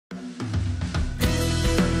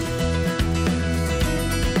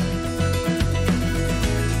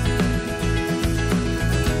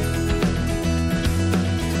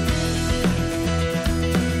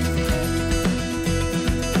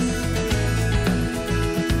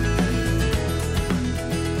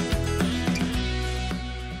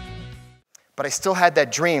but I still had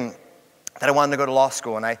that dream that I wanted to go to law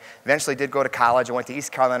school. And I eventually did go to college. I went to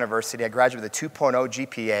East Carolina University. I graduated with a 2.0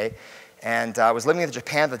 GPA. And I was living in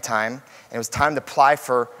Japan at the time. And it was time to apply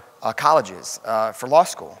for colleges, for law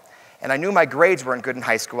school. And I knew my grades weren't good in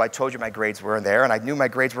high school. I told you my grades weren't there. And I knew my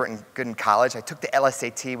grades weren't good in college. I took the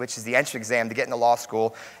LSAT, which is the entrance exam to get into law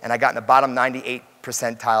school. And I got in the bottom 98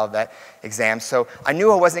 percentile of that exam. So I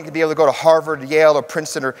knew I wasn't going to be able to go to Harvard, Yale, or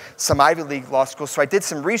Princeton, or some Ivy League law school. So I did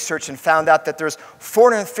some research and found out that there's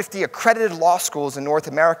 450 accredited law schools in North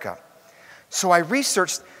America. So I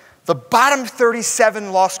researched the bottom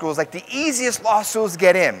 37 law schools, like the easiest law schools to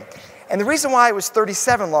get in. And the reason why it was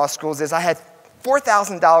 37 law schools is I had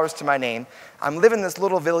 $4,000 to my name. I'm living in this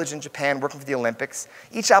little village in Japan working for the Olympics.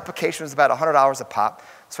 Each application was about $100 a pop.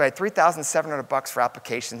 So I had $3,700 for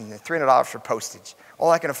applications and $300 for postage, all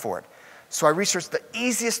I can afford. So I researched the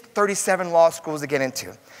easiest 37 law schools to get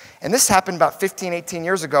into. And this happened about 15, 18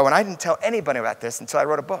 years ago, and I didn't tell anybody about this until I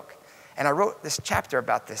wrote a book. And I wrote this chapter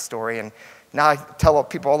about this story, and now I tell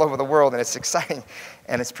people all over the world, and it's exciting,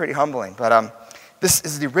 and it's pretty humbling. But this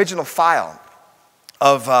is the original file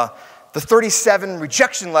of the 37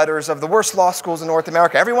 rejection letters of the worst law schools in North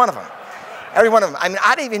America, every one of them. Every one of them. I mean,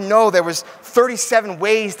 I didn't even know there was 37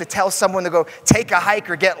 ways to tell someone to go take a hike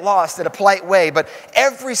or get lost in a polite way, but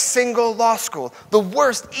every single law school, the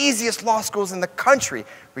worst, easiest law schools in the country,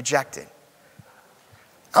 rejected.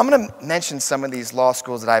 I'm going to mention some of these law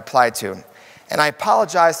schools that I applied to, and I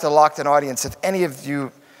apologize to the locked-in audience if any of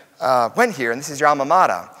you went here, and this is your alma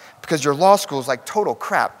mater, because your law school is like total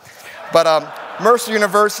crap. But Mercer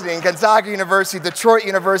University and Gonzaga University, Detroit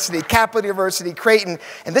University, Capital University, Creighton,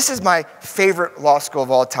 and this is my favorite law school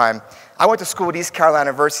of all time. I went to school at East Carolina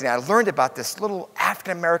University, and I learned about this little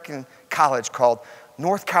African-American college called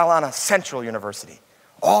North Carolina Central University,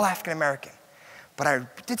 all African-American. But I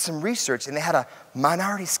did some research, and they had a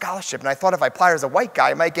minority scholarship, and I thought if I applied as a white guy,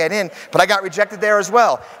 I might get in, but I got rejected there as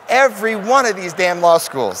well. Every one of these damn law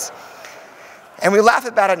schools. And we laugh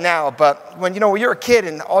about it now, but when you're a kid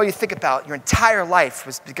and all you think about your entire life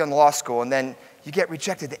was to go to law school, and then you get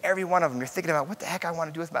rejected to every one of them, you're thinking about what the heck I want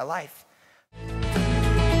to do with my life. And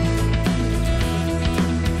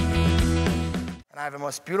I have a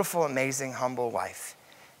most beautiful, amazing, humble wife.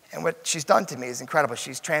 And what she's done to me is incredible.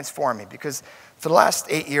 She's transformed me, because for the last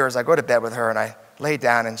 8 years, I go to bed with her and I lay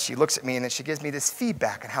down and she looks at me and then she gives me this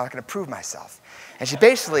feedback on how I can improve myself. And she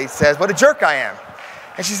basically says, what a jerk I am.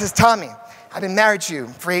 And she says, Tommy, I've been married to you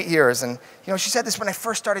for 8 years. And she said this when I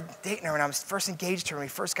first started dating her, when I was first engaged to her, when we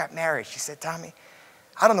first got married. She said, Tommy,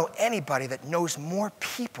 I don't know anybody that knows more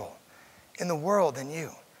people in the world than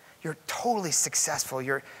you. You're totally successful.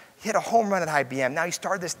 You hit a home run at IBM. Now you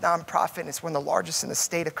started this nonprofit, and it's one of the largest in the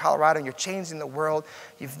state of Colorado, and you're changing the world.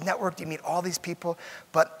 You've networked, you meet all these people.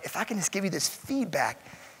 But if I can just give you this feedback,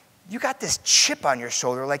 you got this chip on your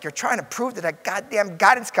shoulder, like you're trying to prove to that goddamn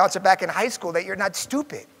guidance counselor back in high school that you're not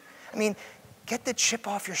stupid. I mean, get the chip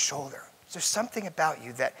off your shoulder. There's something about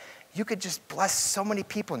you that you could just bless so many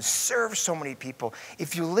people and serve so many people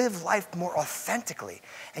if you live life more authentically.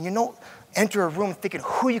 And you don't enter a room thinking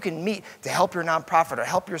who you can meet to help your nonprofit or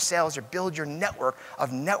help your sales or build your network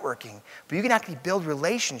of networking. But you can actually build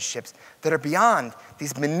relationships that are beyond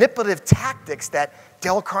these manipulative tactics that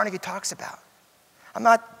Dale Carnegie talks about. I'm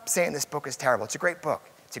not saying this book is terrible. It's a great book.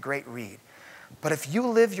 It's a great read. But if you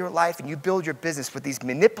live your life and you build your business with these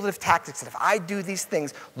manipulative tactics, that if I do these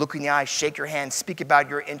things, look in the eye, shake your hand, speak about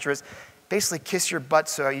your interests, basically kiss your butt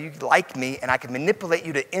so you like me and I can manipulate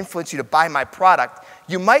you to influence you to buy my product,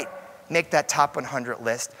 you might make that top 100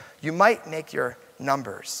 list. You might make your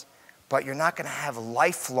numbers, but you're not going to have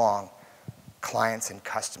lifelong clients and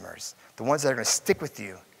customers, the ones that are going to stick with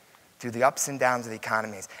you through the ups and downs of the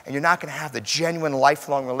economies. And you're not going to have the genuine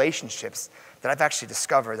lifelong relationships that I've actually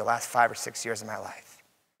discovered the last 5 or 6 years of my life.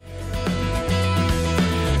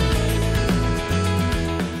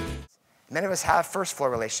 Many of us have first floor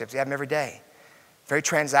relationships. We have them every day. Very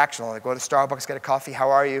transactional. Like, go to Starbucks, get a coffee. How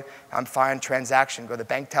are you? I'm fine. Transaction. Go to the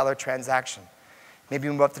bank teller. Transaction. Maybe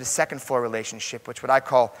we move up to the second floor relationship, which what I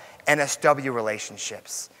call NSW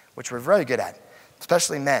relationships, which we're very good at,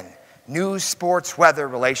 especially men. News, sports, weather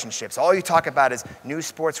relationships. All you talk about is news,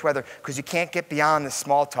 sports, weather, because you can't get beyond the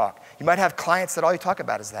small talk. You might have clients that all you talk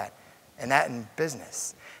about is that, and that in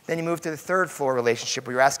business. Then you move to the third floor relationship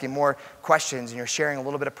where you're asking more questions and you're sharing a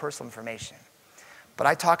little bit of personal information. But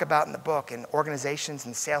I talk about in the book in organizations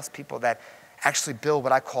and salespeople that actually build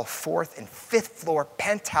what I call fourth and fifth floor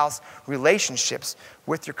penthouse relationships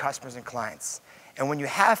with your customers and clients. And when you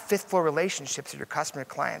have fifth floor relationships with your customer and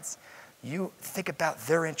clients, you think about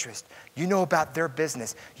their interest. You know about their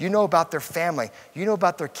business. You know about their family. You know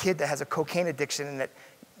about their kid that has a cocaine addiction and that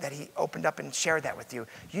that he opened up and shared that with you.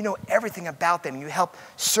 You know everything about them. You help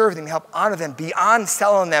serve them, you help honor them beyond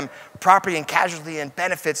selling them property and casualty and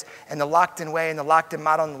benefits and the locked-in way and the locked-in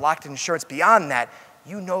model and the locked-in insurance. Beyond that,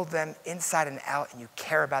 you know them inside and out, and you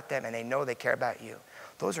care about them, and they know they care about you.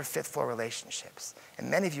 Those are fifth floor relationships. And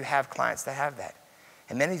many of you have clients that have that.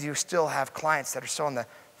 And many of you still have clients that are still on the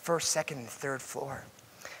first, second, and third floor.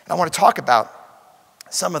 And I want to talk about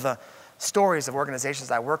some of the stories of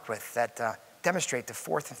organizations I work with that demonstrate the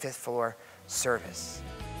fourth and fifth floor service.